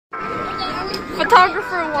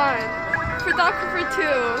Photographer 1. Photographer 2.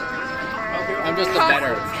 I'm just the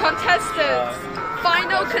better. Contestants.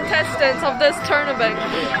 Final contestants of this tournament.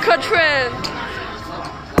 Katrin.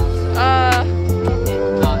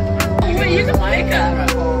 Wait, use my camera.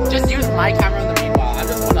 Just use my camera in the meanwhile. I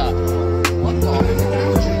just wanna. What the?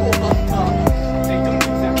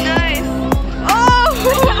 Nice. Oh!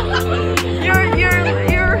 You're.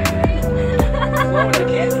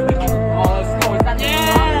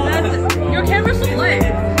 Yeah. Your camera's so lit.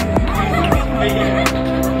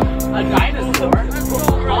 A dinosaur.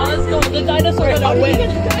 Oh, let's go. The dinosaur gonna win.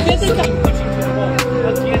 Get the dinosaur.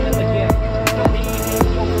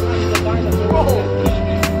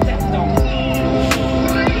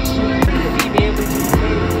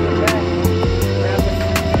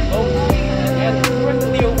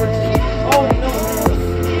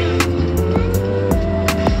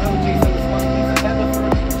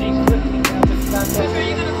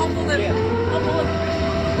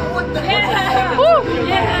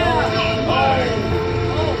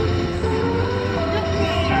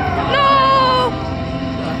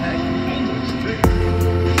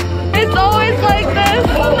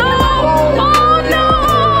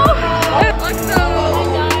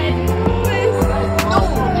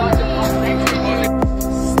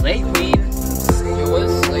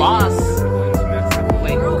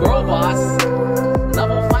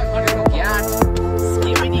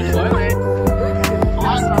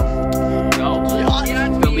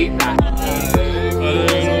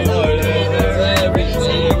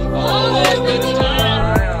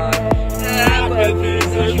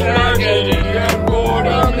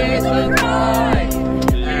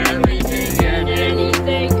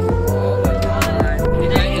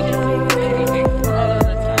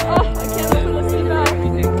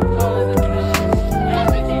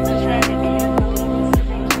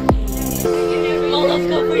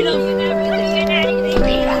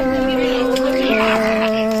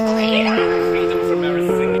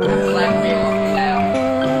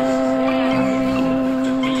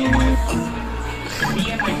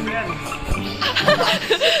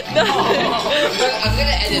 I'm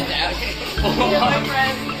gonna edit that.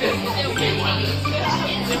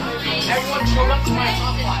 Everyone show up to my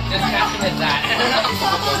top lot. Just caption it that.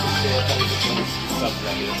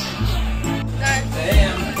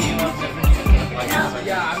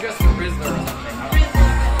 Yeah, I'm just a Rizzler or something.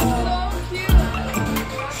 So cute.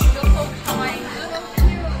 You're so kind.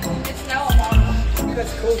 It's now a model.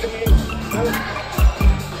 That's cool to me.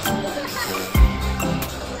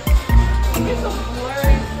 It's so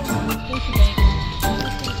blurry.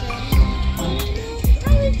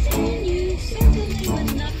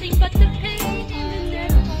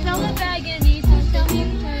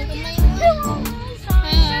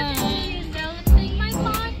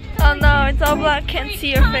 Oh no, it's all black, can't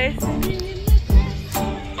see your face.